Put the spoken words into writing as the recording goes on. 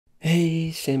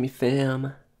Hey, Sammy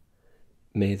fam.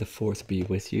 May the 4th be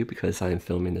with you because I am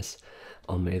filming this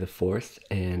on May the 4th,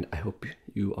 and I hope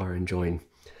you are enjoying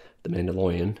The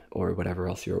Mandalorian or whatever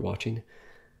else you're watching.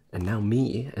 And now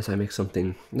me, as I make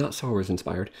something not Star Wars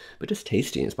inspired, but just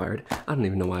tasty inspired. I don't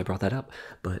even know why I brought that up,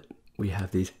 but we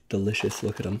have these delicious,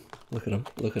 look at them, look at them,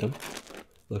 look at them,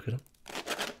 look at them,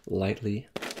 lightly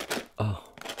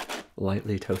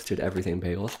toasted everything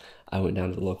bagels. I went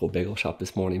down to the local bagel shop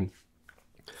this morning.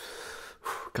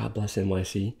 God bless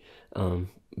NYC.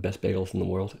 Best bagels in the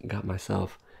world. Got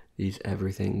myself these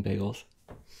everything bagels.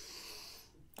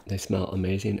 They smell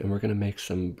amazing, and we're gonna make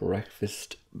some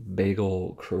breakfast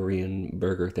bagel Korean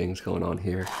burger things going on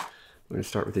here. We're gonna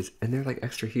start with these, and they're like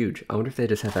extra huge. I wonder if they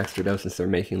just have extra dough since they're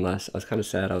making less. I was kind of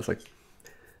sad. I was like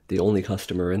the only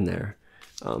customer in there.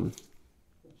 But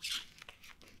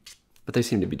they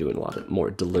seem to be doing a lot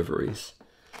more deliveries.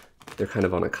 They're kind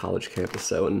of on a college campus,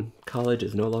 so, and college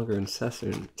is no longer in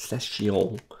session.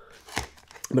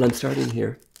 But I'm starting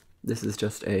here. This is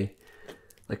just a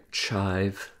like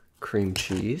chive cream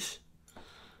cheese,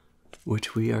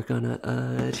 which we are gonna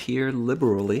adhere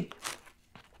liberally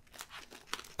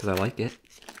because I like it.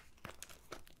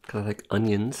 Because I like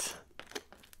onions.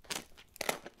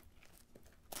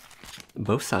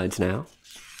 Both sides now.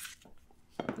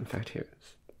 In fact, here it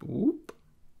is. Whoop.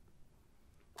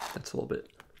 That's a little bit.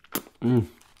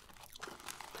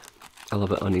 I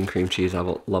love an onion cream cheese. I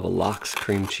love a lox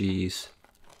cream cheese.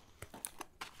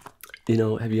 You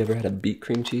know, have you ever had a beet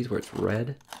cream cheese where it's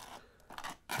red?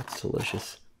 That's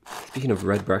delicious. Speaking of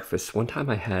red breakfast, one time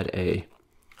I had I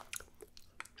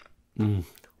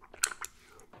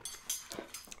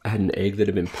had an egg that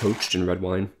had been poached in red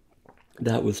wine.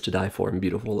 That was to die for and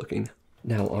beautiful looking.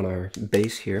 Now on our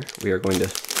base here, we are going to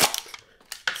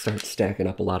start stacking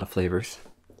up a lot of flavors.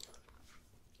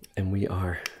 And we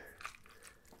are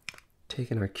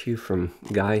taking our cue from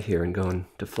Guy here and going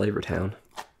to Flavor Town.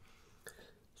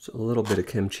 So a little bit of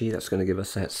kimchi, that's going to give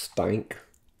us that stink,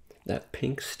 that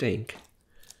pink stink,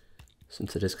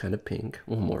 since it is kind of pink.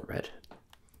 Well, more red,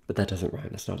 but that doesn't rhyme,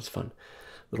 that's not as fun.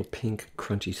 Little pink,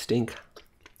 crunchy stink,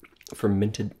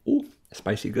 fermented, ooh,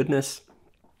 spicy goodness.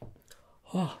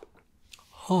 Oh,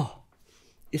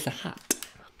 it's a hot.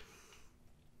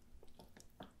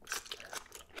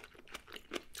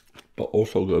 But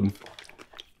also good.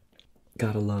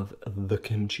 Gotta love the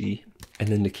kimchi. And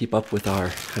then to keep up with our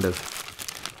kind of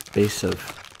base of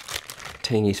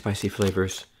tangy, spicy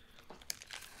flavors,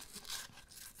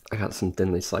 I got some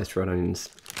thinly sliced red onions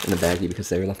in a baggie because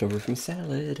they were left over from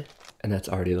salad. And that's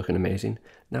already looking amazing.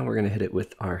 Now we're gonna hit it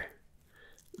with our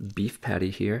beef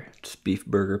patty here. Just beef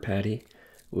burger patty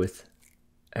with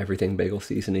everything bagel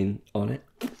seasoning on it.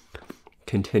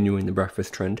 Continuing the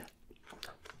breakfast trend.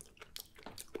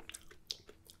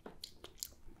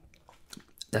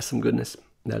 That's some goodness.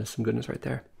 That is some goodness right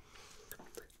there.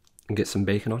 And get some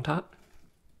bacon on top.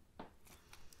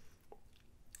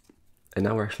 And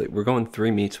now we're going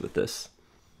 3 meats with this.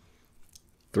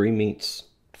 3 meats,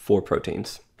 4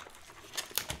 proteins.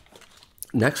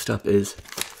 Next up is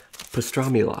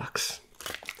pastrami lox.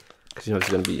 Because you know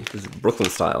this is Brooklyn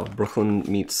style. Brooklyn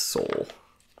meets Seoul.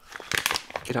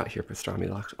 Get out here, pastrami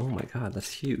lox. Oh my god,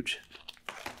 that's huge.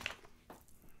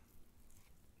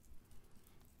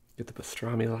 Get the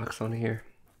pastrami lox on here.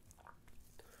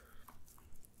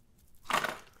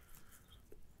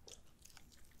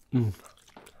 And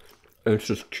it's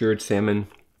just cured salmon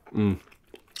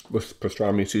with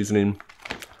pastrami seasoning.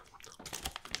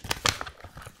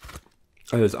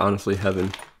 That is honestly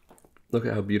heaven. Look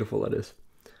at how beautiful that is.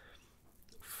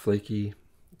 Flaky,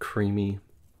 creamy.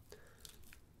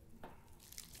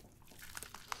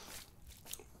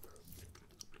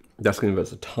 That's going to give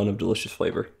us a ton of delicious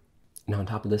flavor. Now on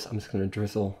top of this, I'm just going to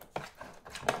drizzle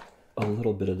a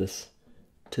little bit of this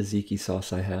tzatziki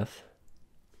sauce I have.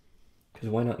 Because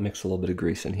why not mix a little bit of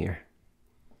grease in here?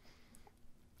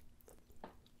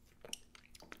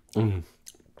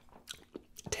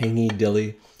 Tangy,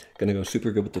 dilly. Gonna go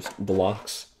super good with the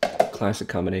lox. Classic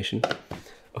combination.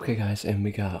 Okay guys, and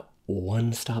we got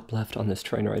 1 stop left on this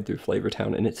train ride through Flavor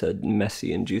Town, and it's a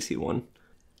messy and juicy one.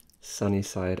 Sunny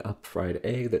side up fried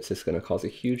egg that's just gonna cause a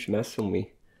huge mess when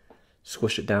we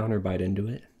squish it down or bite into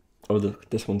it. Oh,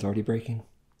 look, this one's already breaking.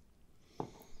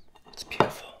 It's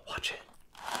beautiful. Watch it.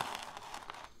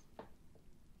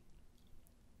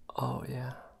 Oh,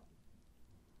 yeah.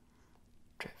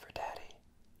 Straight for daddy.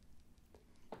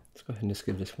 Let's go ahead and just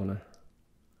give this one a...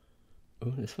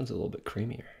 Ooh, this one's a little bit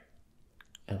creamier.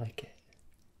 I like it.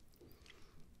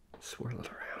 Swirl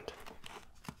it around.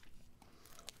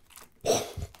 Oh,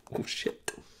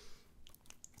 shit.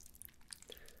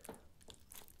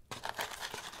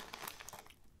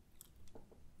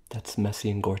 that's messy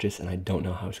and gorgeous, and I don't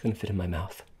know how it's gonna fit in my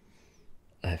mouth.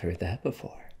 I've heard that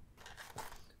before.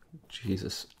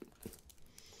 Jesus.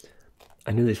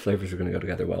 I knew these flavors were gonna go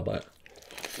together well, but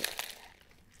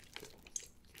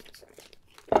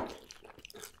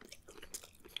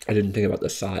I didn't think about the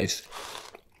size.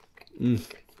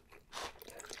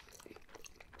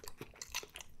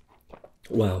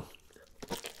 Wow.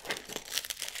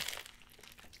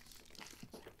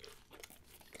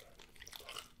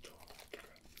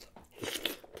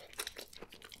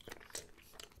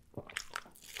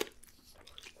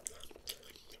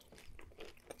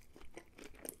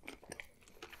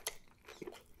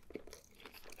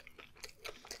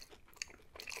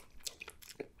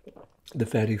 The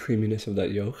fatty creaminess of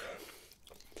that yolk.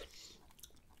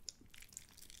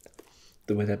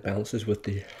 The way that balances with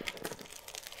the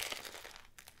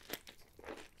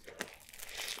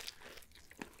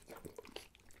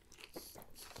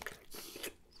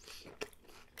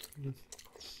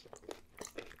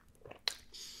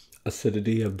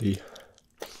acidity of the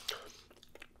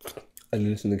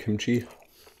onions and the kimchi.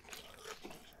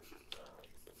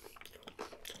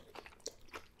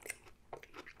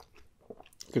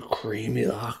 The creamy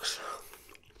lox.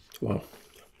 Wow.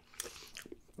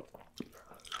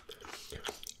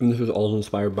 And this was all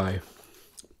inspired by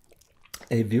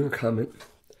a viewer comment.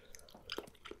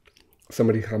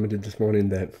 Somebody commented this morning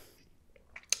that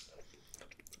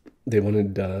they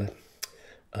wanted to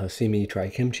see me try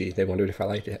kimchi. They wondered if I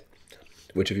liked it.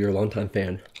 Which, if you're a longtime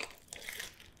fan,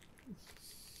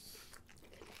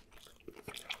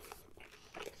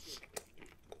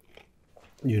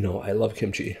 you know I love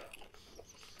kimchi.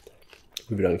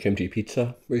 We've done kimchi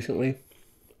pizza recently.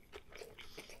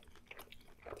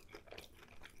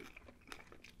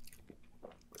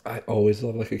 I always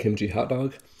love like a kimchi hot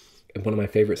dog. And one of my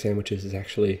favorite sandwiches is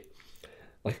actually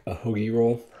like a hoagie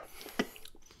roll,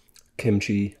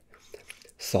 kimchi,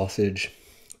 sausage,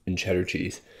 and cheddar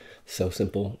cheese. So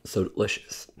simple, so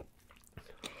delicious.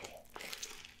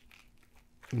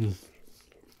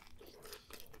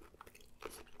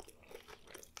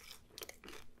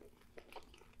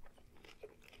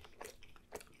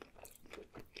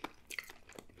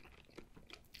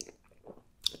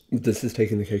 This is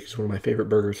taking the cake. It's one of my favorite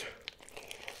burgers.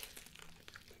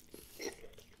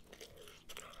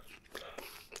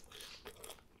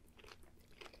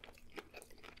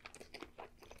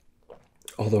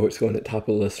 Although it's going at top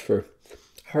of the list for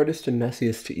hardest and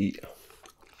messiest to eat.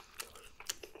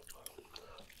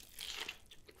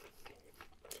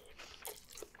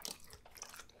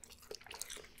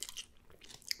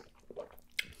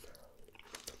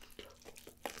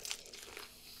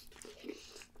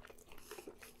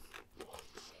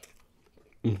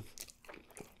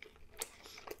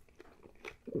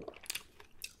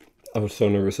 I was so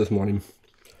nervous this morning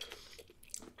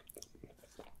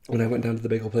when I went down to the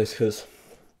bagel place because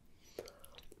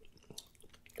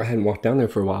I hadn't walked down there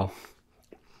for a while.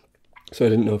 So I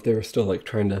didn't know if they were still like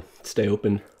trying to stay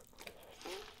open.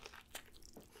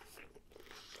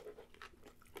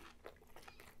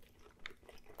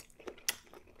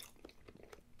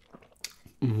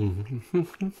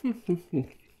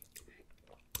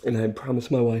 And I promised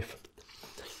my wife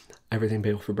everything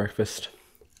bagel for breakfast.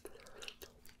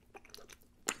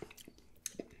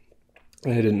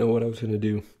 I didn't know what I was going to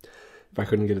do if I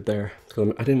couldn't get it there.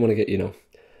 So I didn't want to get, you know,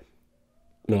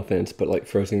 no offense, but like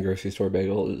frozen grocery store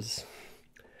bagel is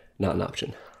not an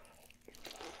option.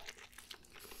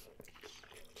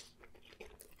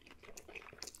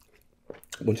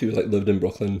 Once you like lived in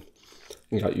Brooklyn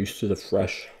and got used to the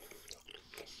fresh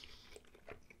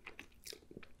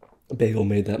bagel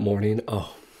made that morning,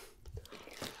 oh,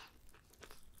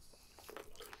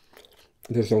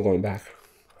 there's no going back.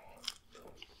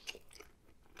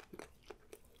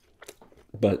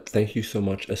 But thank you so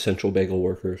much, essential bagel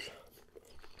workers.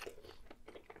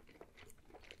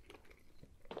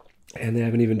 And they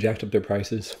haven't even jacked up their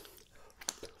prices.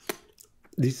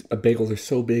 These bagels are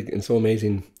so big and so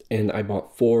amazing. And I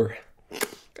bought 4,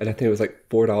 and I think it was like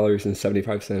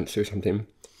 $4.75 or something.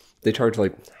 They charge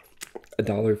like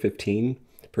 $1.15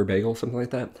 per bagel, something like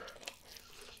that.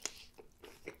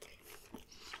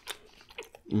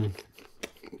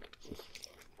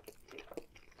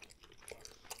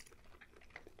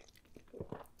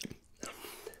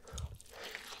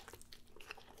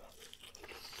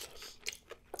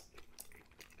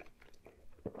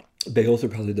 Bagels are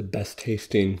probably the best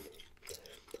tasting,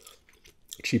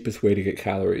 cheapest way to get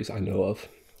calories I know of.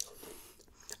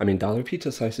 I mean, dollar pizza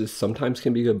slices sometimes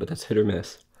can be good, but that's hit or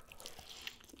miss.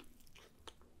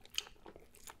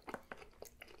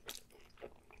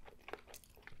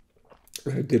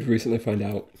 I did recently find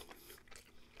out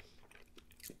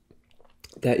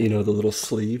that, you know, the little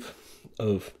sleeve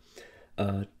of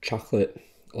chocolate,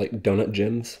 like donut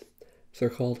gems, as they're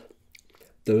called.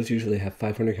 Those usually have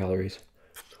 500 calories.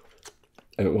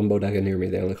 And at one bodega near me,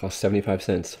 they only cost 75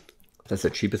 cents. That's the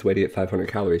cheapest way to get 500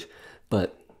 calories.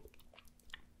 But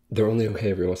they're only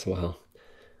okay every once in a while.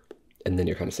 And then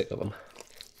you're kind of sick of them.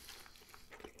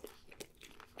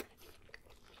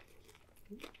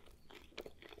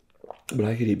 But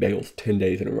I could eat bagels 10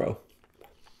 days in a row.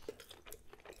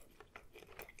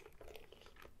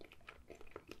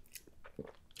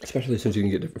 Especially since you can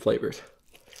get different flavors.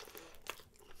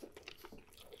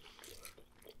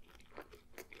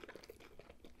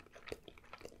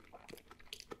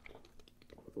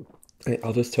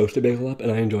 I'll just toast a bagel up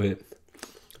and I enjoy it.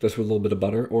 Just with a little bit of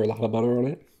butter or a lot of butter on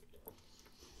it.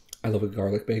 I love a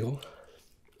garlic bagel.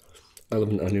 I love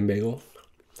an onion bagel.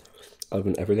 I love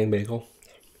an everything bagel.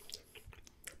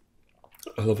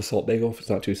 I love a salt bagel if it's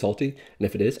not too salty. And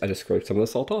if it is, I just scrape some of the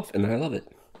salt off and then I love it.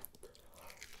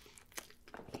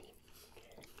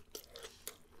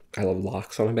 I love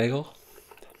lox on a bagel.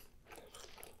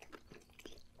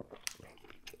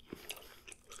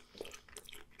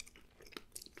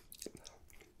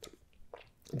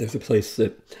 There's a place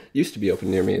that used to be open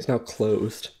near me. It's now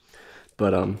closed.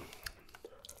 But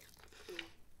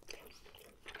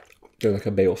they're like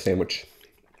a bagel sandwich.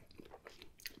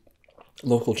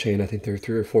 Local chain, I think there are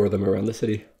 3 or 4 of them around the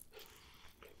city.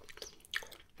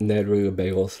 And they had really good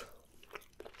bagels.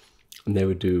 And they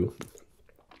would do,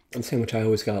 the sandwich I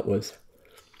always got was,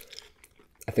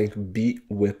 I think,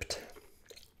 whipped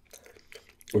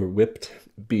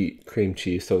beet cream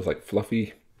cheese. So it was like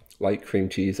fluffy, light cream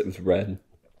cheese. It was red.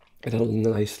 It had a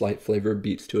nice light flavor of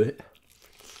beets to it.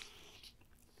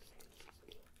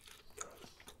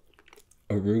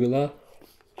 Arugula.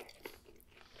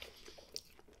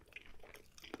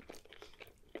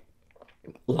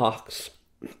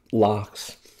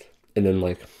 Lox, and then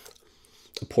like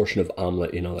a portion of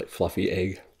omelet, you know, like fluffy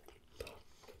egg.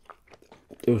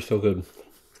 It was so good.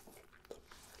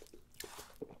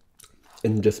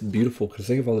 And just beautiful, because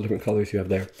think of all the different colors you have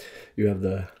there. You have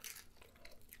the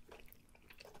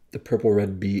purple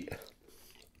red beet,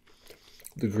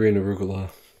 the green arugula,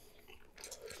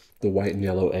 the white and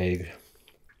yellow egg,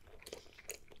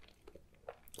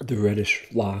 the reddish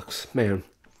lox. Man,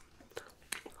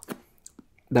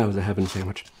 that was a heaven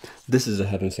sandwich. This is a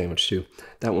heaven sandwich too.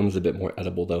 That one was a bit more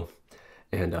edible though.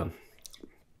 And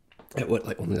at what,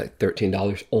 like only like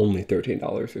 $13? Only $13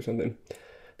 or something. I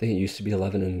think it used to be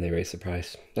 11 and they raised the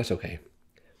price. That's okay.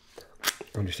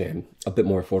 I understand. A bit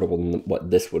more affordable than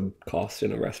what this would cost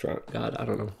in a restaurant. God, I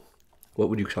don't know. What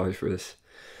would you charge for this?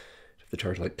 You have to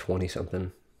charge like 20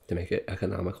 something to make it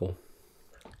economical.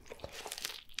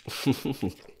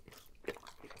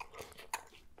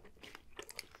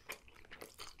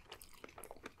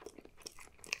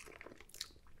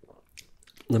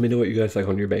 Let me know what you guys like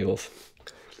on your bagels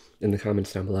in the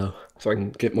comments down below so I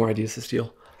can get more ideas to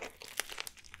steal.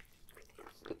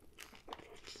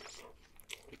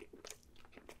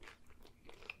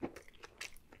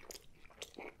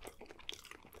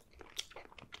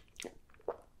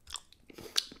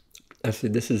 Actually,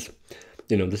 this is,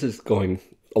 you know, this is going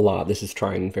a lot. This is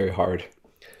trying very hard.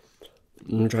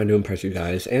 I'm trying to impress you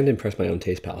guys and impress my own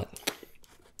taste palette.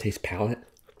 Taste palette?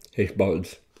 Taste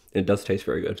buds. It does taste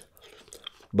very good.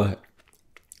 But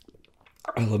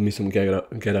I love me some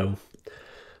ghetto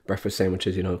breakfast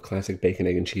sandwiches, you know, classic bacon,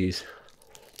 egg, and cheese.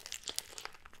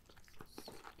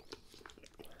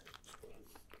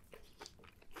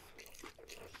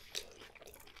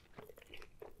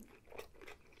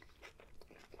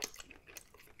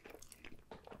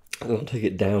 And I'll take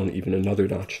it down even another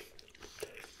notch.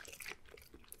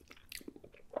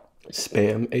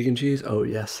 Spam, egg, and cheese? Oh,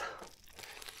 yes.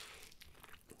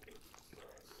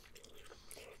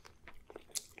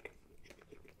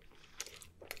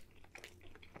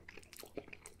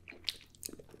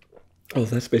 Oh,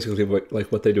 that's basically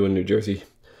what they do in New Jersey.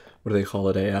 What do they call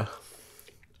it? A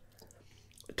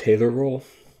Taylor roll,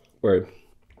 where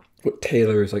what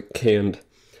Taylor is like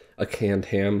a canned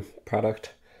ham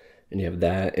product, and you have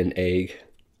that and egg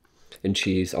and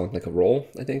cheese on like a roll.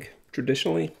 I think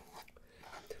traditionally.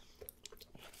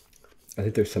 I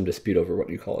think there's some dispute over what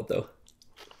you call it though.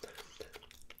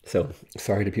 So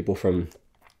sorry to people from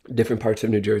different parts of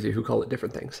New Jersey who call it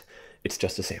different things. It's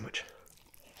just a sandwich.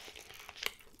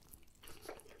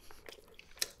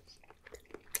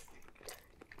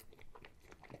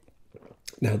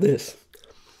 Now this,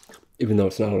 even though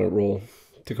it's not on a roll,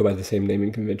 to go by the same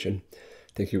naming convention, I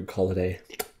think you would call it a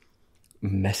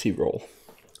messy roll.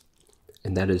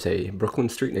 And that is a Brooklyn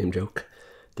street name joke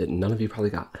that none of you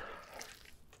probably got.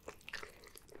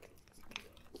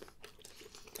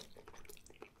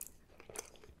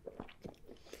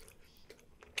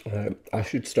 I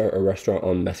should start a restaurant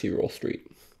on Messy Roll Street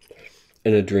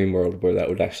in a dream world where that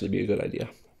would actually be a good idea.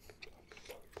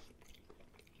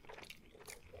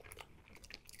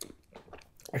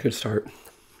 I could start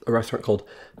a restaurant called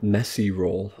Messy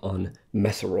Roll on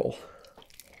Messerol.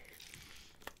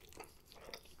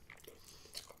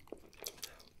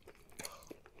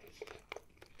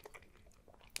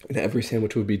 And every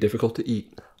sandwich would be difficult to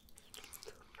eat.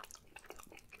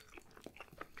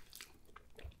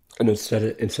 And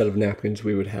instead of napkins,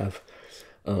 we would have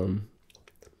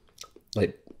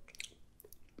like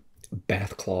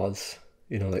bath cloths,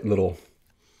 you know, like little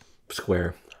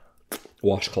square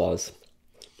washcloths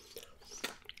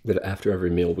that after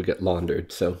every meal would get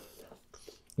laundered. So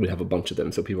we'd have a bunch of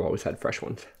them, so people always had fresh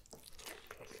ones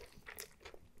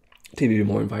to be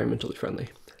more environmentally friendly.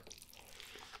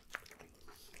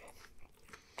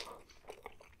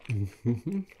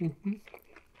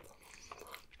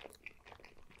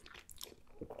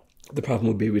 The problem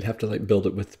would be we'd have to like build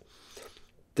it with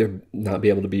there not be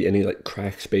able to be any like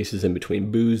crack spaces in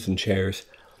between booths and chairs,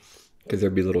 because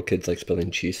there'd be little kids like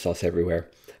spilling cheese sauce everywhere,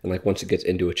 and like once it gets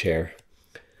into a chair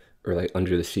or like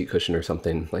under the seat cushion or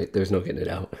something, like there's no getting it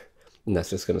out, and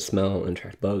that's just gonna smell and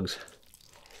attract bugs.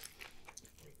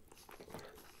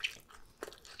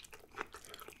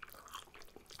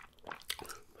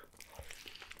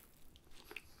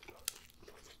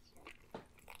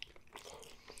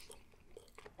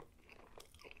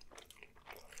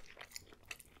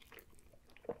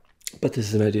 But this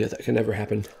is an idea that can never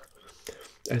happen.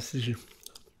 As the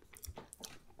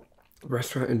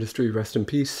restaurant industry, rest in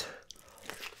peace.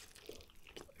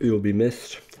 You will be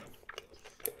missed.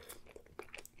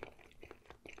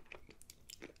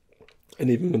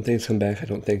 And even when things come back, I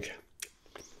don't think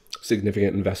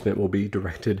significant investment will be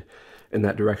directed in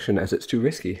that direction, as it's too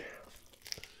risky.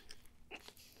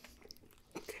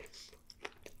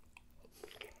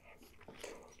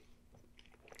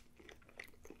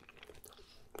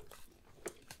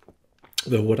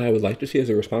 Though what I would like to see as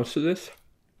a response to this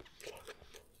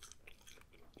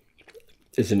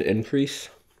is an increase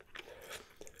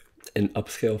in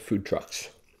upscale food trucks.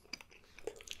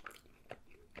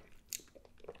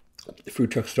 Food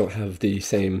trucks don't have the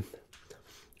same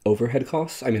overhead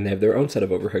costs. I mean, they have their own set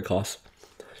of overhead costs,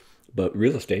 but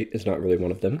real estate is not really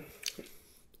one of them.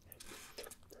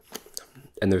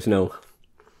 And there's no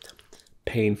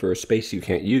paying for a space you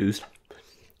can't use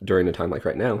during a time like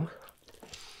right now.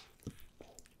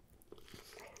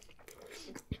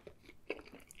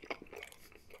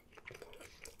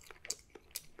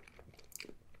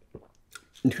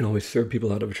 You can always serve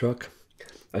people out of a truck.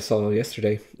 I saw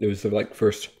yesterday, it was the like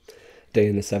first day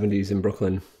in the 70s in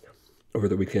Brooklyn over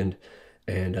the weekend,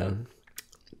 and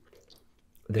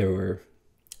there were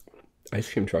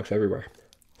ice cream trucks everywhere.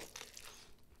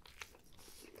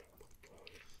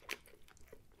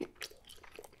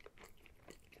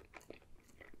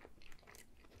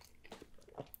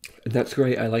 And that's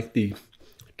great. I like the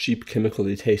cheap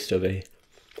chemically taste of a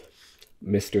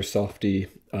Mr. Softy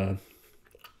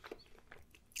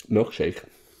milkshake.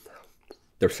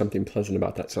 There's something pleasant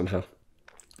about that somehow.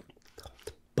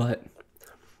 But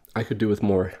I could do with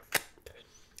more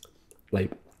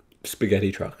like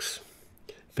spaghetti trucks,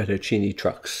 fettuccine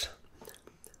trucks.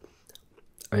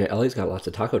 I mean, LA's got lots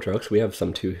of taco trucks. We have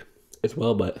some too as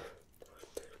well, but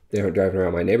they aren't driving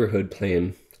around my neighborhood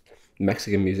playing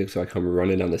Mexican music, so I come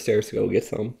running down the stairs to go get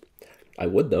some. I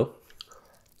would though.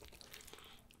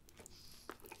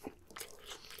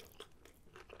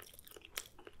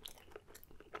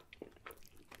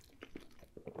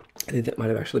 I think that might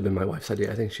have actually been my wife's idea.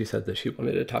 I think she said that she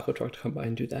wanted a taco truck to come by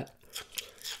and do that.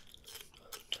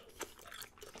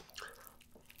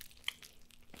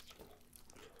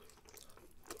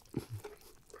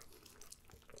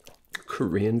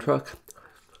 Korean truck.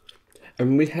 I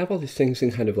mean, we have all these things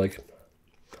in kind of like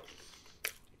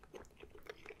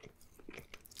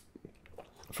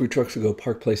food trucks that go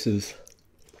park places,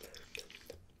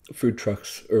 food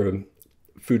trucks or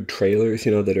food trailers,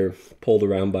 you know, that are pulled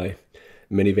around by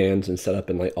minivans and set up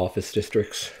in like office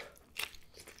districts.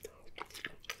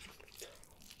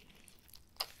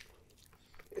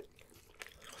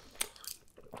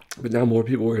 But now more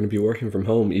people are going to be working from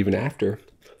home even after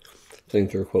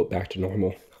things are, quote, back to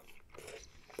normal.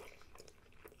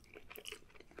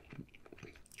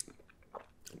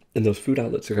 And those food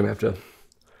outlets are going to have to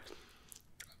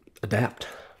adapt.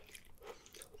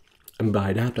 And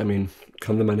by adapt, I mean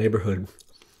come to my neighborhood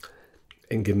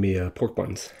and give me pork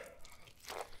buns.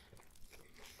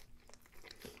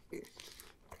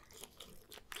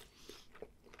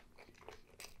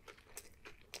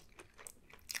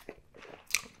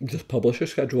 Just publish a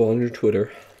schedule on your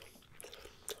Twitter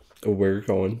of where you're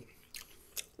going.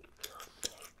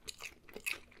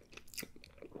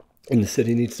 And the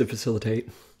city needs to facilitate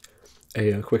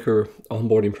a quicker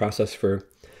onboarding process for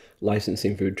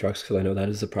licensing food trucks, because I know that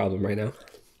is a problem right now.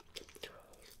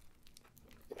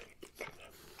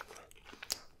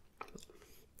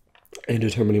 And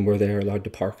determining where they are allowed to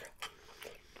park.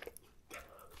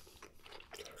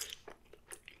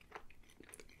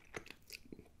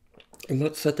 And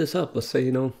let's set this up. Let's say,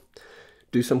 you know,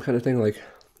 do some kind of thing like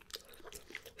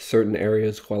certain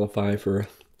areas qualify for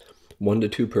 1 to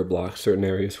 2 per block. Certain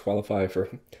areas qualify for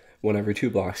 1 every 2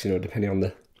 blocks, you know, depending on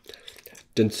the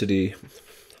density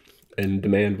and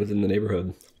demand within the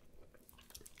neighborhood.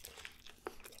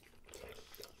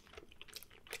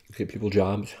 Give people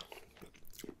jobs.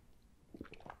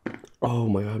 Oh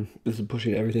my god, this is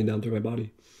pushing everything down through my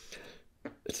body.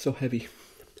 It's so heavy.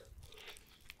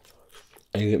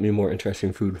 And get me more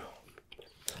interesting food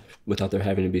without there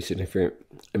having to be significant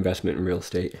investment in real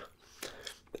estate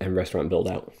and restaurant build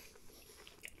out.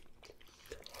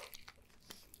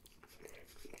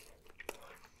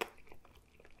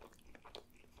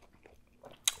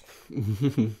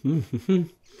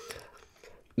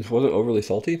 This wasn't overly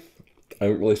salty. I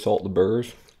didn't really salt the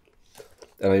burgers.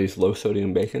 And I used low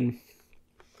sodium bacon.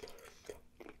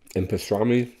 And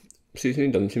pastrami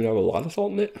seasoning doesn't seem to have a lot of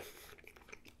salt in it.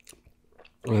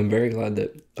 And I'm very glad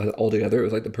that altogether it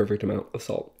was like the perfect amount of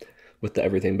salt, with the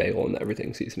everything bagel and the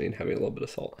everything seasoning having a little bit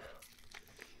of salt.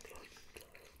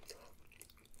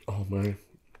 Oh my,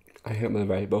 I can't believe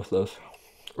I ate both of those,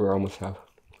 or almost have.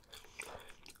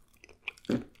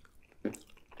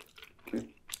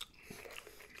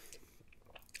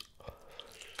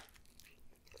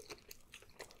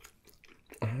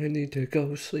 I need to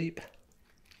go sleep.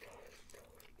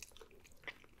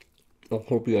 I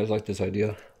hope you guys like this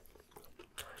idea.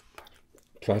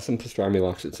 Try some pastrami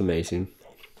lox, it's amazing.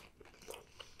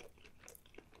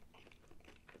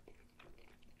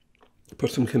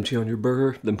 Put some kimchi on your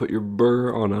burger, then put your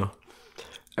burger on a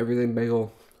everything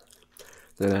bagel,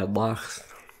 then add lox,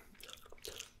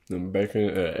 then bacon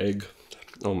and egg.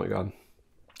 Oh my god.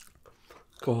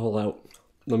 Go all out.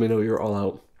 Let me know you're all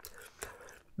out.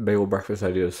 Bagel breakfast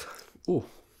ideas. Ooh.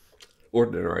 Or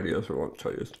dinner ideas for lunch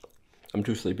ideas. I'm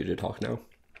too sleepy to talk now.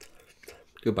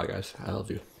 Goodbye guys. I love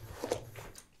you.